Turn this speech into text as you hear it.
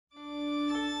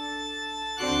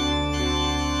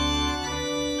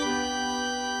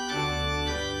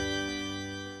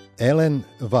Elen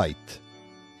Vajt.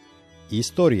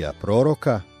 Istorija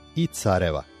proroka i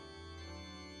careva.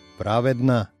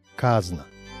 Pravedna kazna.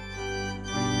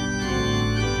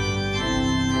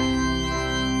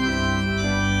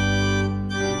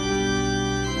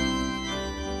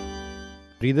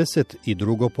 Trideset i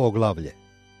drugo poglavlje.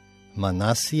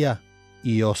 Manasija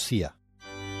i Josija.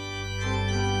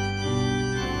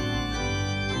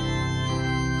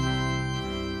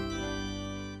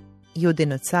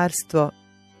 Judino carstvo,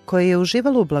 koje je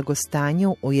uživalo u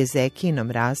blagostanju u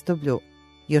Jezekijinom razdoblju,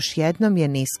 još jednom je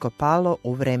nisko palo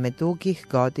u vreme dugih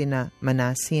godina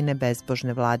Manasijine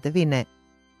bezbožne vladavine,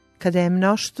 kada je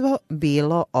mnoštvo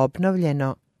bilo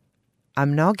obnovljeno, a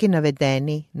mnogi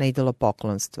navedeni na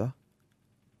idolopoklonstvo.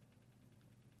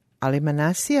 Ali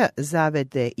Manasija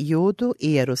zavede Judu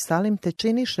i Jerusalim te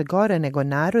činiše gore nego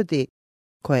narodi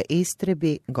koje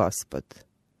istrebi Gospod.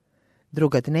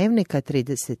 Druga dnevnika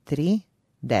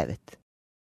 33:9.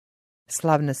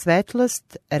 Slavna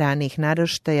svetlost ranih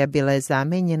naraštaja bila je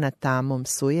zamenjena tamom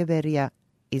sujeverja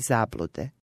i zablude.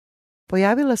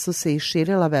 Pojavila su se i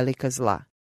širila velika zla,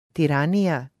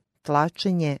 tiranija,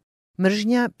 tlačenje,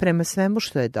 mržnja prema svemu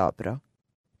što je dobro.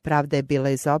 Pravda je bila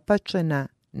izopačena,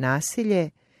 nasilje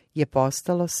je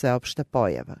postalo sveopšta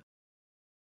pojava.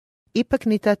 Ipak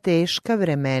ni ta teška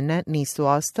vremena nisu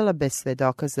ostala bez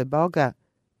svedoka za Boga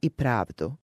i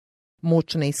pravdu.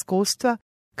 Mučna iskustva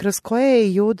kroz koje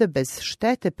je Juda bez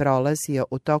štete prolazio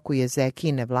u toku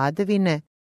Jezekijine vladavine,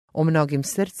 u mnogim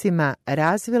srcima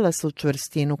razvila su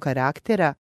čvrstinu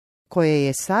karaktera koja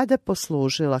je sada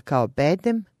poslužila kao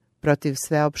bedem protiv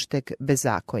sveopšteg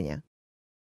bezakonja.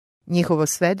 Njihovo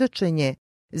svedočenje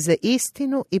za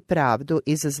istinu i pravdu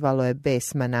izazvalo je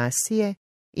bes Manasije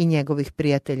i njegovih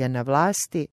prijatelja na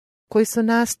vlasti, koji su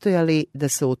nastojali da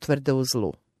se utvrde u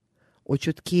zlu,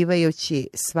 ućutkivajući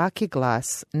svaki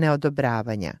glas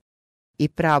neodobravanja, i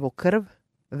pravu krv,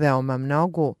 veoma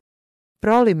mnogu,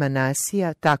 proli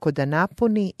Manasija tako da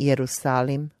napuni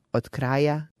Jerusalim od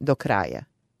kraja do kraja.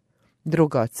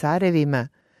 Druga o carevima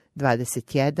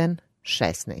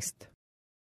 21:16.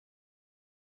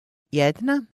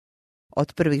 Jedna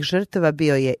od prvih žrtava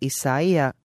bio je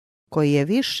Isaija, koji je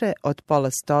više od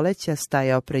pola stoleća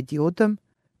stajao pred Judom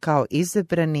kao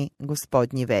izabrani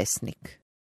gospodnji vesnik.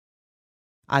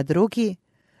 A drugi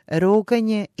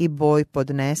ruganje i boj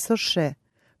podnesoše,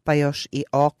 pa još i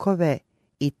okove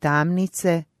i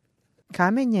tamnice,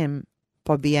 kamenjem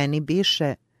pobijeni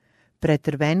biše,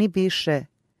 pretrveni biše,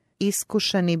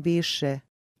 iskušani biše,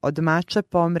 od mača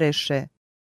pomreše,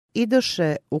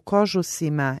 idoše u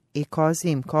kožusima i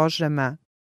kozijim kožama,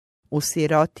 u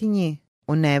sirotinji,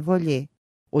 u nevolji,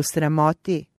 u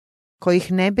sramoti,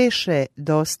 kojih ne beše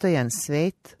dostojan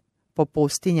svet, po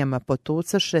pustinjama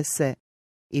potucaše se,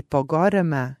 i po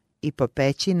gorama, i po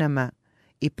pećinama,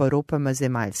 i po rupama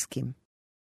zemaljskim.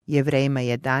 Jevrejima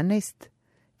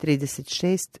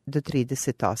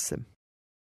 11:36-38.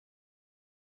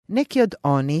 Neki od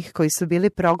onih koji su bili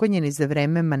progonjeni za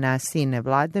vreme Manasijine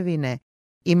vladavine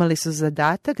imali su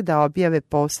zadatak da objave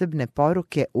posebne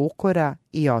poruke ukora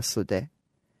i osude.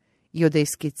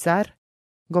 Judejski car,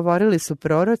 govorili su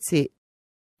proroci,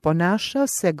 ponašao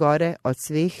se gore od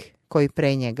svih koji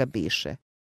pre njega biše.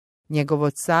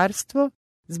 Njegovo carstvo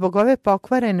zbog ove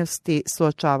pokvarenosti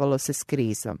suočavalo se s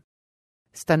krizom.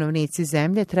 Stanovnici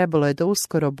zemlje trebalo je da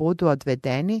uskoro budu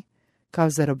odvedeni kao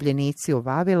zarobljenici u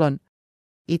Vavilon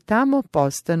i tamo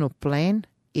postanu plen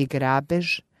i grabež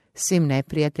svim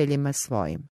neprijateljima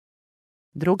svojim.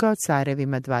 Druga o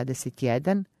carevima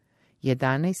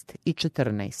 21:11 i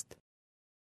 14.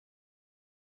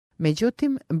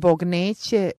 Međutim, Bog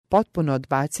neće potpuno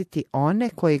odbaciti one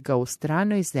koji ga u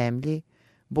stranoj zemlji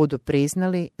budu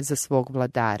priznali za svog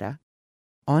vladara.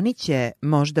 Oni će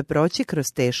možda proći kroz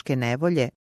teške nevolje,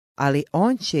 ali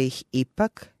on će ih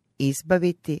ipak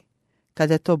izbaviti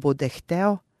kada to bude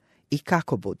hteo i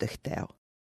kako bude hteo.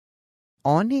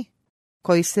 Oni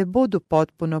koji se budu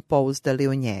potpuno pouzdali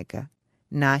u njega,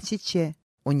 naći će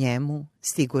u njemu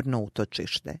sigurno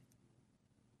utočište.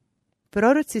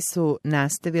 Proroci su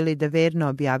nastavili da verno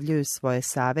objavljuju svoje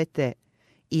savete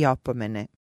i opomene.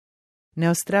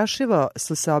 Neostrašivo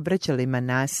su se obraćali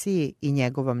Manasiji i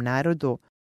njegovom narodu,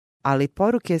 ali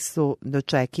poruke su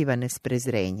dočekivane s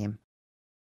prezrenjem.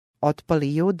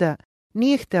 Otpali Juda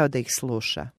nije hteo da ih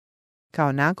sluša.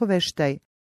 Kao nagoveštaj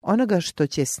onoga što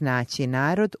će snaći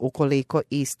narod ukoliko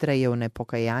istraje u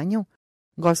nepokajanju,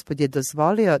 Gospod je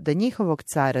dozvolio da njihovog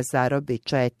cara zarobi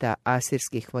četa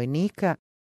asirskih vojnika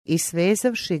i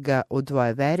svezavši ga u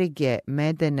dvoje verige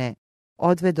medene,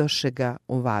 odvedoše ga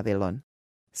u Vavilon,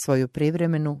 svoju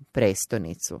privremenu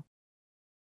prestonicu.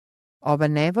 Ova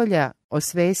nevolja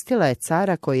osvestila je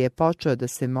cara koji je počeo da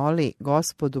se moli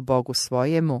Gospodu Bogu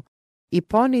svojemu i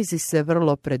ponizi se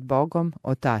vrlo pred Bogom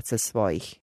otaca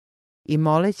svojih. I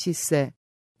moleći se,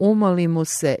 umoli mu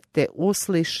se te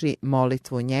usliši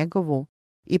molitvu njegovu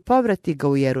i povrati ga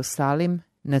u Jerusalim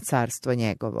na carstvo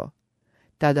njegovo.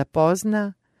 Tada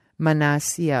pozna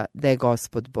Manasija da je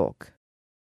Gospod Bog.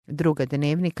 Druga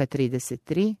dnevnika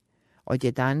 33, od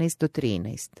 11 do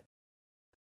 13.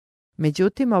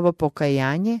 Međutim, ovo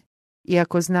pokajanje,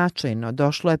 iako značajno,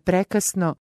 došlo je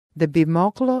prekasno da bi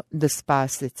moglo da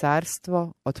spase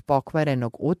carstvo od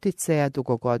pokvarenog uticaja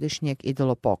dugogodišnjeg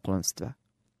idolopoklonstva.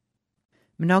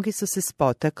 Mnogi su se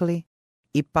spotakli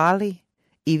i pali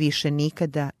i više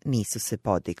nikada nisu se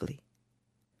podigli.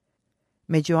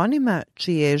 Među onima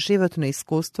čije je životno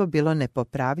iskustvo bilo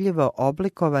nepopravljivo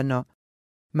oblikovano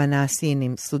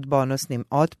Manasijinim sudbonosnim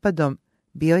otpadom,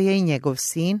 bio je i njegov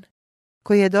sin,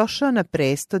 koji je došao na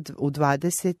presto u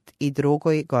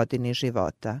 22. godini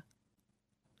života.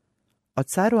 O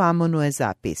caru Amonu je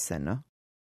zapisano: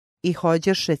 I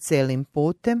hođaše celim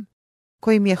putem,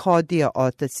 kojim je hodio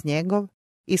otac njegov,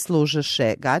 i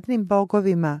služaše gadnim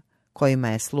bogovima, kojima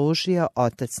je služio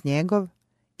otac njegov,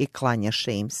 i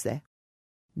klanjaše im se.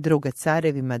 Druga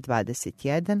carevima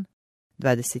 21,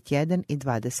 21 i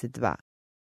 22.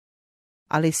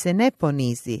 Ali se ne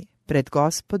ponizi pred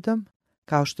Gospodom,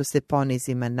 kao što se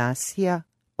ponizi Manasija,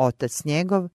 otac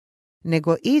njegov,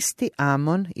 nego isti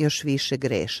Amon još više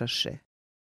grešaše.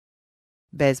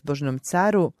 Bezbožnom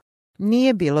caru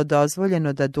nije bilo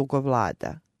dozvoljeno da dugo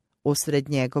vlada. Usred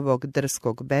njegovog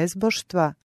drskog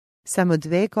bezboštva, samo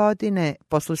 2 godine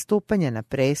posle stupanja na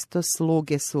presto,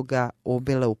 sluge su ga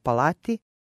ubile u palati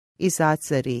i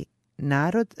zacari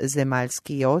narod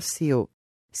zemaljski Josiju,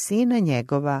 sina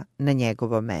njegova, na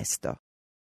njegovo mesto.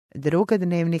 Druga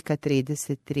dnevnika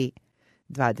 33,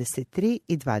 23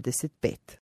 i 25.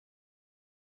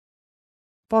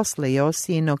 Posle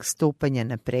Josijinog stupanja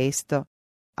na presto,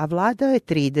 a vladao je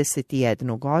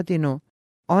 31 godinu,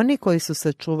 oni koji su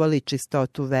sačuvali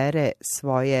čistotu vere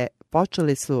svoje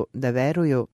počeli su da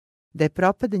veruju da je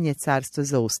propadanje carstva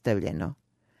zaustavljeno.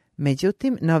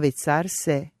 Međutim, novi car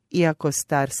se, iako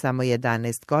star samo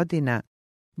 11 godina,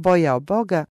 bojao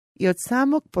Boga i od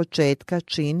samog početka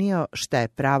činio šta je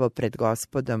pravo pred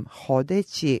Gospodom,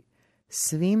 hodeći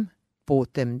svim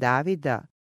putem Davida,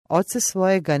 oca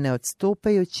svojega ne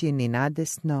odstupajući ni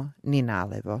nadesno ni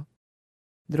nalevo.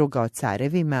 Druga o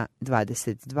carevima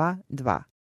 22:2.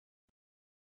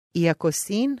 Iako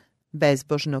sin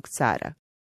bezbožnog cara,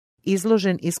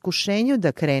 izložen iskušenju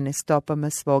da krene stopama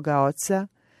svoga oca,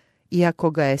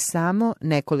 iako ga je samo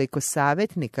nekoliko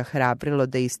savjetnika hrabrilo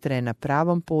da istraje na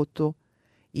pravom putu,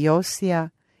 Josija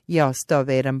je ostao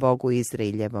veran Bogu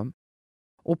Izraeljevom.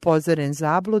 Upozoren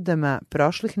zabludama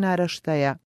prošlih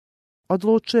naraštaja,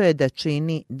 odlučio je da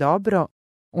čini dobro,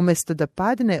 umjesto da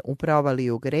padne u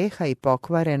provaliju greha i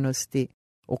pokvarenosti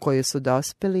u koju su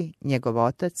dospeli njegov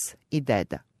otac i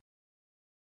deda.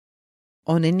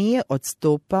 On nije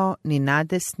odstupao ni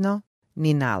nadesno,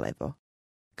 ni nalevo.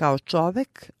 Kao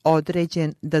čovek,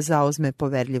 određen da zauzme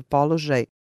poverljiv položaj,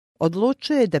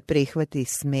 odlučio je da prihvati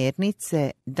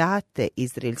smernice date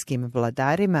izraelskim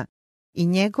vladarima i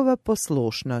njegova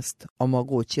poslušnost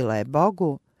omogućila je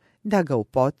Bogu da ga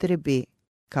upotrebi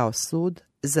kao sud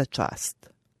za čast.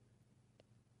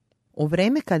 U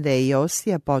vreme kada je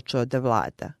Josija počeo da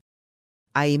vlada,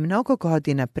 a i mnogo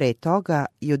godina pre toga,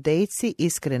 Judejci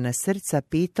iskrena srca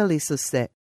pitali su se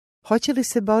hoće li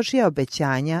se Božja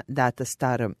obećanja data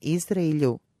starom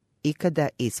Izraelju ikada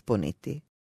ispuniti.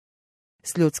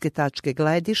 S ljudske tačke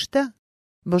gledišta,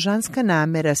 božanska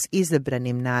namera s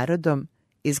izabranim narodom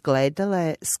izgledala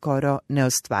je skoro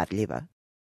neostvarljiva.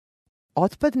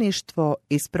 Otpadništvo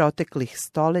iz proteklih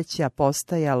stoleća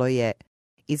postajalo je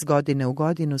iz godine u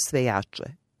godinu sve jače.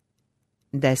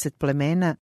 10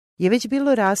 plemena je već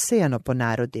bilo rasejano po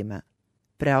narodima.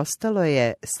 Preostalo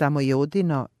je samo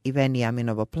Judino i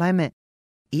Venijaminovo pleme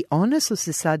i ona su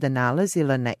se sada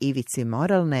nalazila na ivici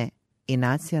moralne i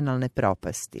nacionalne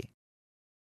propasti.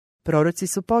 Proroci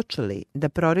su počeli da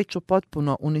proriču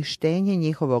potpuno uništenje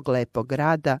njihovog lepog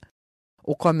grada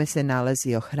u kome se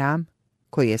nalazio hram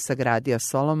koji je sagradio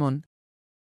Solomon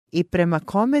i prema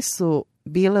kome su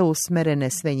bile usmerene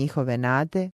sve njihove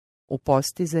nade u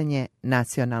postizanje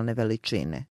nacionalne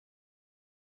veličine.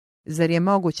 Zar je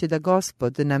moguće da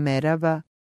Gospod namerava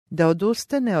da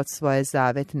odustane od svoje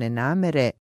zavetne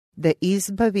namere, da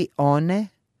izbavi one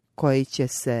koji će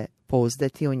se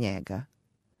pouzdati u njega?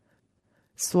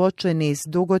 Suočeni s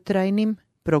dugotrajnim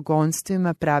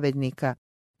progonstvima pravednika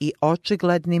i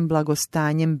očiglednim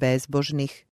blagostanjem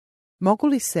bezbožnih, mogu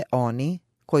li se oni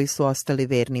koji su ostali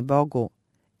verni Bogu,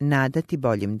 nadati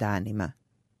boljim danima.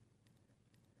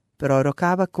 Prorok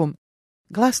Avakum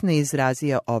glasno je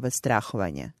izrazio ova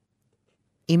strahovanja.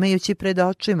 Imajući pred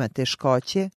očima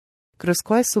teškoće kroz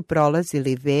koje su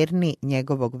prolazili verni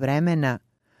njegovog vremena,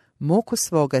 muku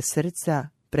svoga srca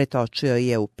pretočio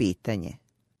je u pitanje.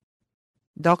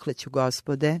 Dokle ću,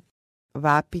 Gospode,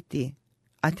 vapiti,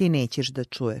 a ti nećeš da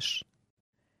čuješ?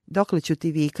 Dokle ću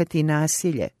ti vikati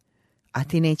nasilje, a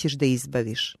ti nećeš da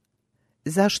izbaviš?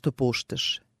 Zašto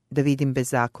puštaš da vidim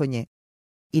bezakonje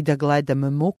i da gledam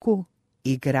muku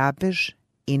i grabež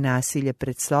i nasilje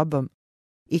pred sobom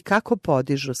i kako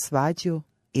podižu svađu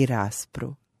i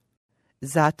raspru?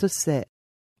 Zato se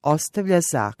ostavlja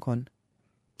zakon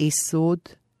i sud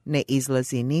ne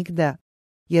izlazi nigda,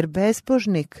 jer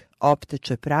bezbožnik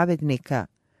opteče pravednika,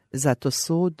 zato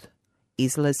sud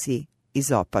izlazi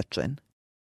izopačen.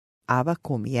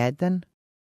 Avakum 1,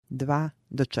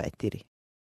 2-4.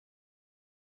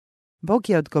 Bog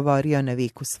je odgovorio na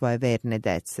viku svoje verne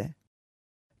dece.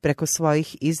 Preko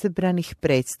svojih izabranih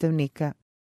predstavnika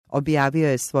objavio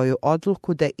je svoju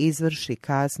odluku da izvrši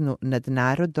kaznu nad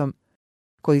narodom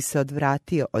koji se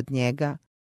odvratio od njega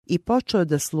i počeo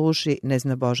da služi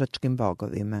neznabožačkim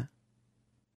bogovima.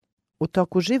 U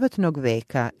toku životnog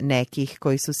veka nekih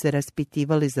koji su se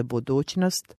raspitivali za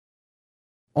budućnost,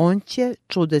 on će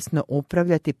čudesno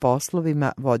upravljati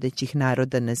poslovima vodećih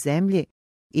naroda na zemlji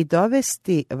i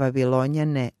dovesti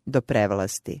Vavilonjane do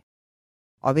prevlasti.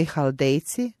 Ovi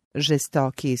Haldejci,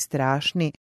 žestoki i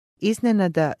strašni,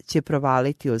 iznenada će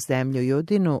provaliti u zemlju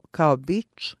Judinu kao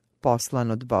bič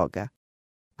poslan od Boga.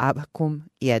 Avakum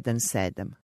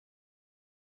 1.7.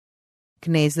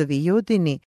 Knezovi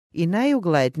Judini i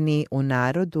najugledniji u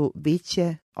narodu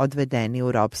biće odvedeni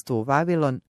u ropstvo u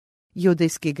Vavilon,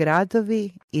 judejski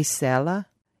gradovi i sela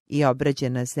i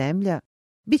obrađena zemlja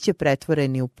biće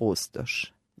pretvoreni u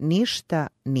pustoš. Ništa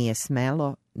nije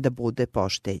smelo da bude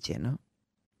pošteđeno.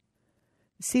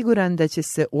 Siguran da će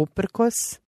se uprkos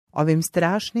ovim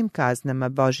strašnim kaznama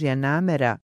Božja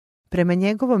namera prema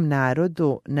njegovom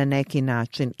narodu na neki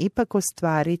način ipak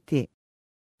ostvariti,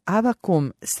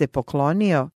 Avakum se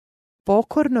poklonio,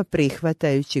 pokorno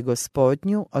prihvatajući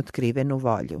Gospodnju otkrivenu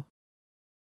volju.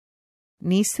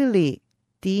 Nisi li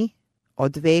ti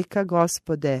od veka,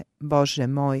 Gospode, Bože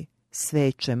moj,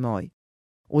 sveče moj,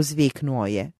 uzviknuo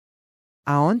je,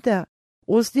 a onda,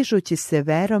 uzdižući se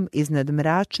verom iznad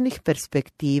mračnih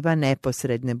perspektiva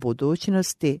neposredne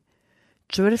budućnosti,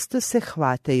 čvrsto se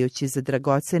hvatajući za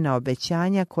dragocena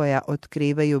obećanja koja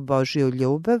otkrivaju Božju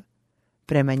ljubav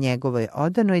prema njegovoj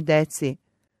odanoj deci,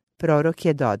 prorok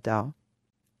je dodao: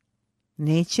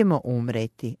 nećemo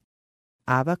umreti.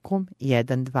 Avakum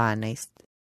 1.12.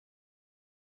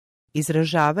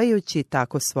 Izražavajući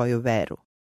tako svoju veru,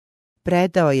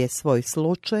 predao je svoj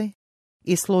slučaj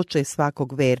i slučaj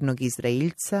svakog vernog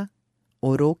Izraeljca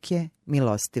u ruke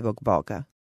milostivog Boga.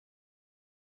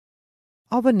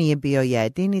 Ovo nije bio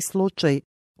jedini slučaj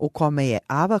u kome je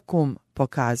Avakum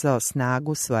pokazao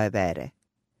snagu svoje vere.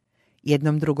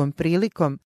 Jednom drugom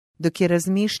prilikom, dok je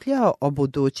razmišljao o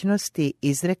budućnosti,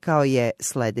 izrekao je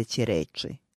sljedeće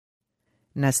reči: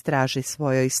 na straži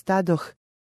svojoj stadoh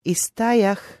i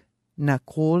stajah na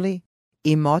kuli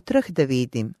i motrah da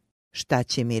vidim šta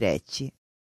će mi reći.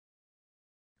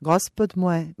 Gospod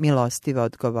mu je milostivo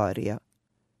odgovorio: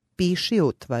 piši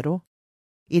utvaru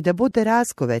i da bude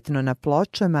razgovetno na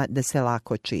pločama da se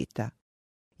lako čita,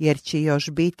 jer će još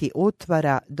biti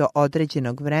utvara do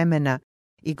određenog vremena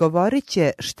i govorit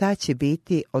će šta će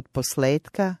biti od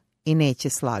posletka i neće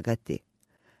slagati.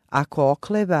 Ako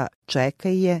okleva,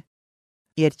 čekaj je,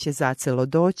 jer će zacelo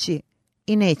doći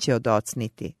i neće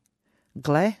odocniti.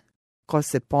 Gle, ko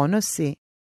se ponosi,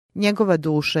 njegova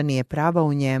duša nije prava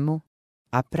u njemu,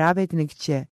 a pravednik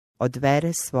će od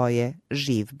vere svoje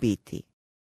živ biti.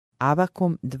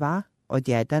 Avakum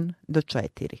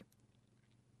 2:1-4.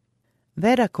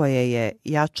 Vera koja je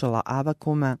jačala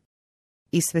Avakuma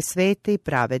i sve svete i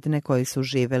pravedne koji su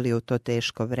živeli u to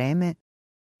teško vreme,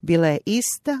 bila je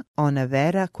ista ona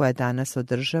vera koja danas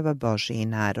održava Božji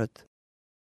narod.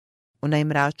 U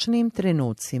najmračnijim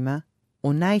trenucima,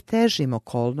 u najtežim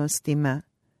okolnostima,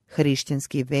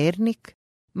 hrišćanski vernik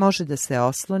može da se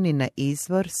osloni na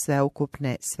izvor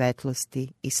sveukupne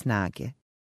svetlosti i snage.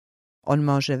 On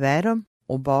može verom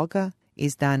u Boga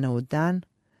iz dana u dan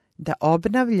da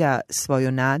obnavlja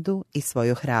svoju nadu i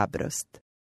svoju hrabrost.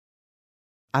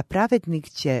 A pravednik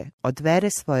će od vere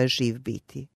svoje živ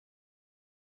biti.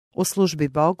 U službi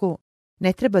Bogu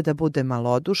ne treba da bude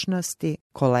malodušnosti,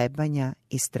 kolebanja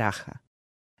i straha.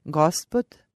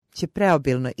 Gospod će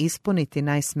preobilno ispuniti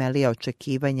najsmelija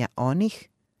očekivanja onih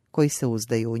koji se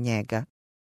uzdaju u njega.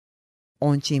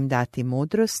 On će im dati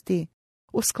mudrosti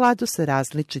u skladu sa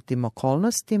različitim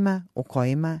okolnostima u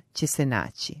kojima će se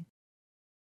naći.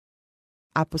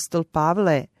 Apostol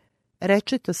Pavle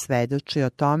rečito svedoči o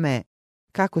tome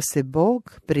kako se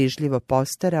Bog brižljivo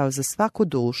postarao za svaku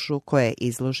dušu koja je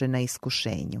izložena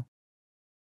iskušenju.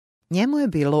 Njemu je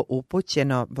bilo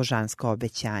upućeno božansko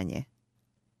obećanje.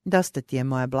 Dosta ti je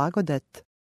moja blagodat,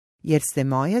 jer se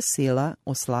moja sila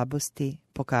u slabosti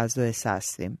pokazuje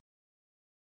sasvim.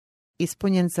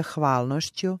 Ispunjen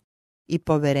zahvalnošću i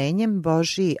poverenjem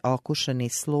Božji okušani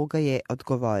sluga je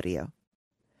odgovorio: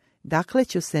 dakle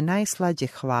ću se najslađe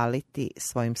hvaliti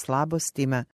svojim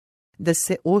slabostima, da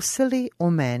se useli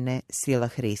u mene sila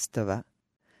Hristova.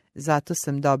 Zato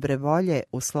sam dobre volje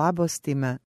u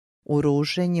slabostima, u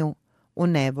ruženju, u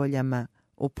nevoljama,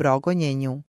 u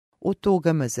progonjenju, u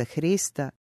tugama za Hrista,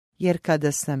 jer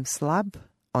kada sam slab,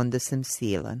 onda sam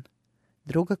silan.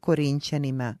 2.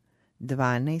 Korinćanima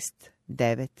 12,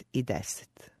 9 i 10.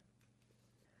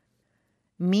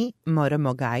 Mi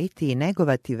moramo gajiti i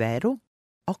negovati veru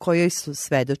o kojoj su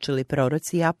svedočili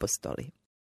proroci i apostoli.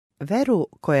 Veru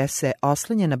koja se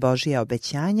oslanja na Božja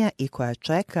obećanja i koja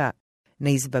čeka na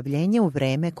izbavljenje u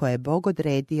vreme koje je Bog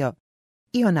odredio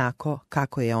i onako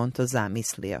kako je On to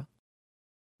zamislio.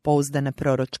 Pouzdana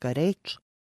proročka reč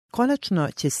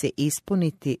konačno će se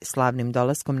ispuniti slavnim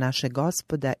dolaskom našeg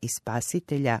Gospoda i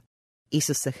Spasitelja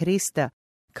Isusa Hrista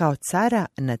kao cara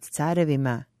nad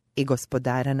carevima i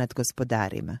gospodara nad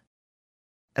gospodarima.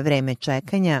 Vreme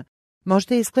čekanja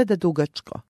možda izgleda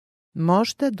dugačko,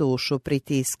 možda dušu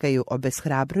pritiskaju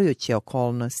obeshrabrujuće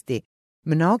okolnosti,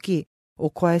 mnogi u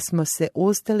koje smo se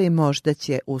uzdali možda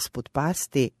će usput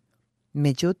pasti,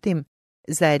 međutim,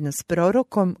 zajedno s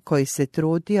prorokom koji se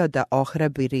trudio da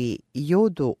ohrabri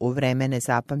Judu u vreme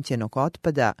nezapamćenog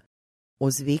otpada,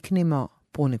 uzviknimo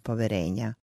puni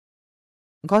poverenja.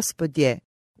 Gospod je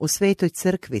u svetoj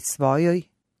crkvi svojoj,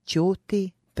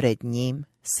 ćuti pred njim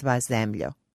sva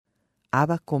zemljo.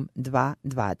 Avakum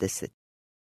 2.20.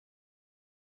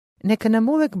 Neka nam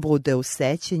uvek bude u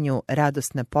sećenju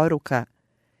radosna poruka,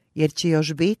 jer će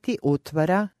još biti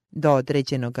utvara do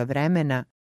određenog vremena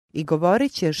i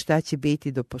govorit će šta će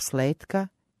biti do posletka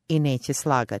i neće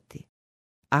slagati.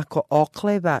 Ako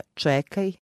okleva,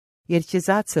 čekaj, jer će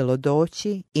zacelo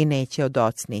doći i neće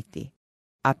odocniti,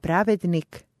 a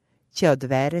pravednik će od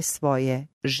vere svoje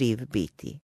živ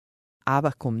biti.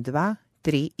 Avakum 2,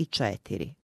 3 i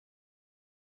 4.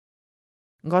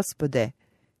 Gospode,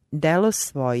 delo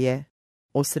svoje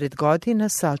usred godina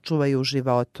sačuvaj u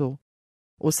životu,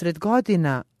 usred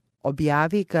godina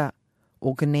objavi ga,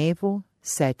 u gnevu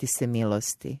seti se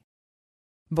milosti.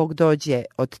 Bog dođe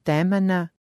od Temana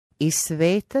i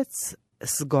svetac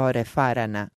s gore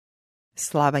Farana.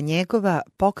 Slava njegova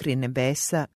pokri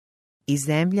nebesa i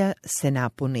zemlja se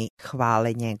napuni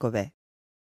hvale njegove.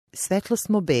 Svetlost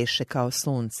mu beše kao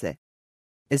sunce,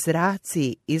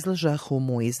 zraci izlažahu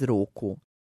mu iz ruku.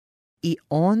 I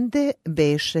onde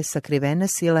beše sakrivena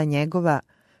sila njegova,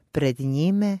 pred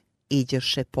njime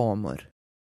iđoše pomor.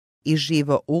 I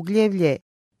živo ugljevlje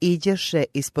iđoše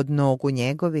ispod nogu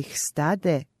njegovih,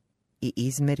 stade i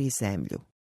izmeri zemlju.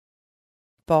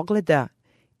 Pogleda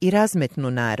i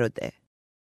razmetnu narode.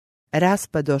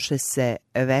 Raspadoše se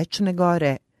večne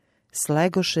gore,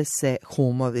 slegoše se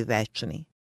humovi večni.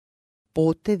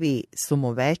 Putevi su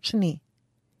mu večni,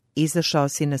 izašao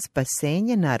si na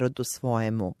spasenje narodu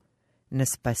svojemu, na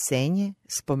spasenje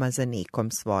s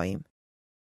pomazanikom svojim.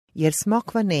 Jer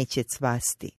smokva neće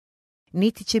cvasti,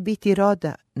 niti će biti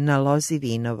roda na lozi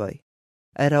vinovoj.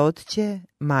 Rod će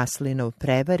maslinov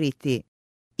prevariti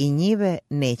i njive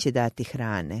neće dati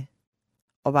hrane.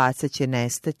 Ovaca će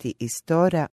nestati iz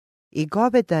tora i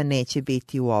goveda neće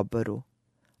biti u oboru.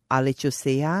 Ali ću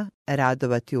se ja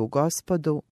radovati u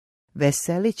Gospodu,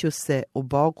 veselit ću se u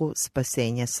Bogu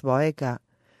spasenja svojega.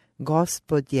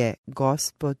 Gospod je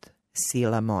Gospod,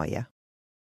 sila moja.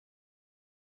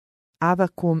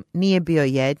 Avakum nije bio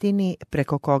jedini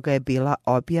preko koga je bila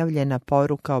objavljena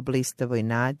poruka o blistavoj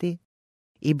nadi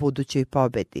i budućoj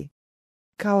pobedi,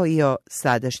 kao i o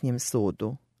sadašnjem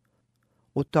sudu.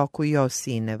 U toku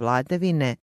Josijine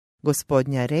vladavine,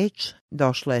 Gospodnja reč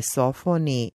došla je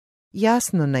Sofoniji,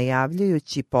 jasno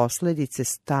najavljujući posljedice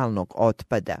stalnog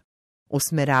otpada,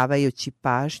 usmeravajući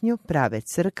pažnju prave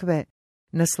crkve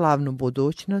na slavnu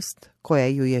budućnost koja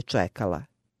ju je čekala.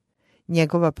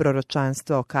 Njegova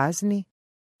proročanstva o kazni,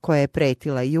 koja je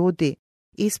pretila Judi,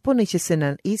 ispunit će se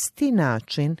na isti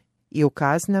način i u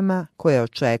kaznama koje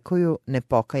očekuju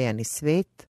nepokajani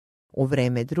svet u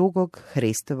vreme drugog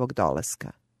Hristovog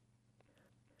dolaska.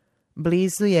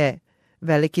 Blizu je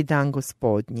veliki dan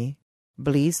Gospodnji,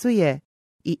 blizu je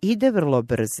i ide vrlo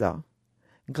brzo.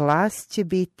 glas će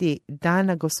biti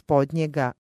dana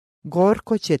Gospodnjega,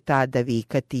 gorko će tada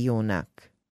vikati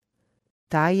junak.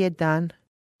 Taj je dan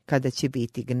kada će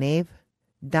biti gnjev,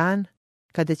 dan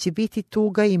kada će biti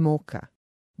tuga i muka,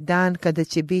 dan kada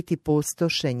će biti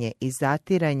pustošenje i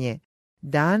zatiranje,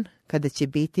 dan kada će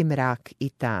biti mrak i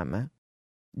tama,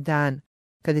 dan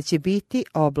kada će biti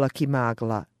oblak i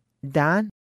magla, dan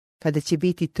kada će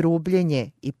biti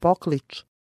trubljenje i poklič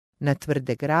na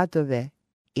tvrde gradove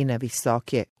i na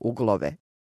visoke uglove.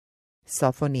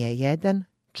 Sofonija 1,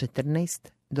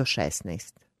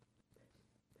 14-16.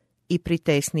 I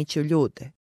pritesniću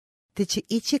ljude, te će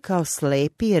ići kao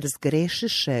slepi jer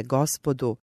zgrešiše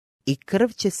Gospodu i krv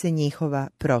će se njihova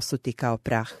prosuti kao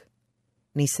prah.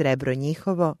 Ni srebro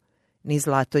njihovo, ni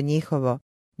zlato njihovo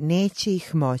neće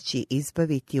ih moći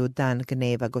izbaviti u dan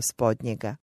gneva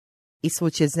Gospodnjega. I svu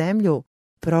će zemlju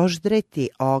proždreti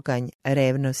oganj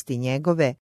revnosti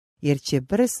njegove, jer će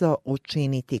brzo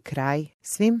učiniti kraj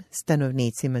svim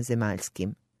stanovnicima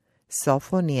zemaljskim.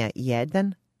 Sofonija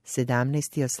 1,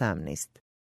 17 i 18.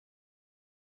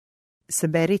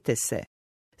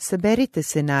 Saberite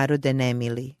se narode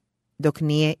nemili, dok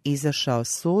nije izašao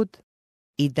sud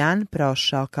i dan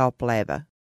prošao kao pleva,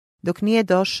 dok nije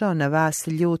došao na vas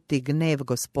ljuti gnev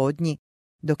Gospodnji,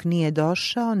 dok nije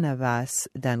došao na vas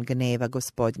dan gneva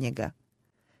Gospodnjega.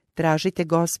 Tražite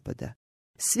Gospoda,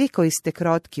 svi koji ste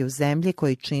krotki u zemlji,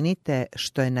 koji činite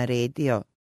što je naredio.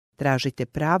 Tražite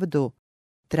pravdu,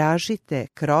 tražite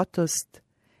krotost,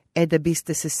 da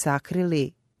biste se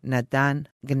sakrili na dan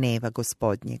gneva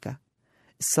Gospodnjega.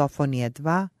 Sofonija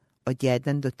 2, od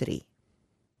 1 do 3.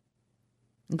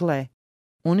 Gle,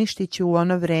 uništit ću u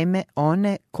ono vreme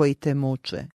one koji te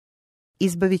muče.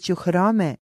 Izbavit ću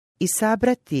hrome i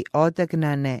sabrati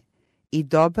odagnane i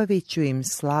dobavit ću im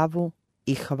slavu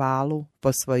i hvalu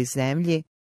po svoj zemlji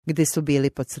gde su bili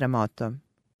pod sramotom.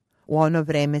 U ono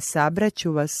vreme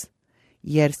sabraću vas,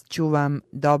 jer ću vam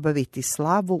dobaviti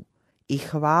slavu i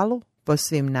hvalu po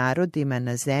svim narodima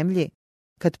na zemlji,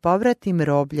 kad povratim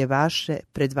roblje vaše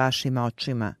pred vašim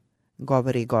očima,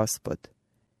 govori Gospod.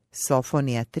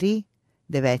 Sofonija 3,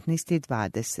 19 i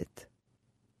 20.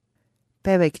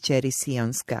 Pevaj kćeri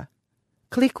Sionska,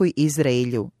 klikuj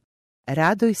Izrailju,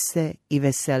 raduj se i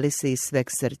veseli se iz sveg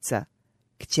srca,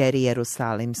 kćeri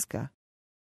Jerusalimska.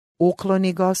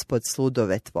 Ukloni Gospod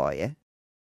sudove tvoje,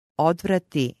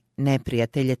 odvrati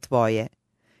neprijatelje tvoje.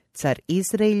 Car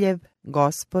Izrailjev,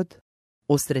 Gospod,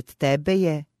 usred tebe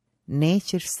je,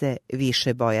 nećeš se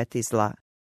više bojati zla.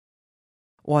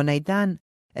 U onaj dan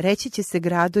reći će se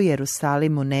gradu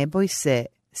Jerusalimu, ne boj se,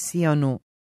 Sionu,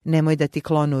 nemoj da ti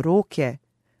klonu ruke,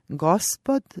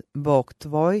 Gospod, Bog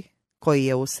tvoj, koji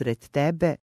je usred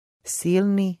tebe,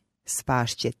 silni,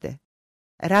 spašće te.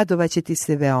 Radovat će ti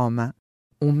se veoma,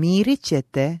 umirit će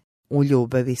te u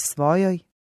ljubavi svojoj,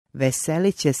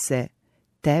 veselit će se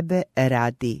tebe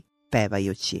radi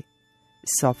pevajući.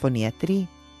 Sofonija 3,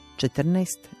 14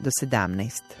 do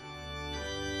 17.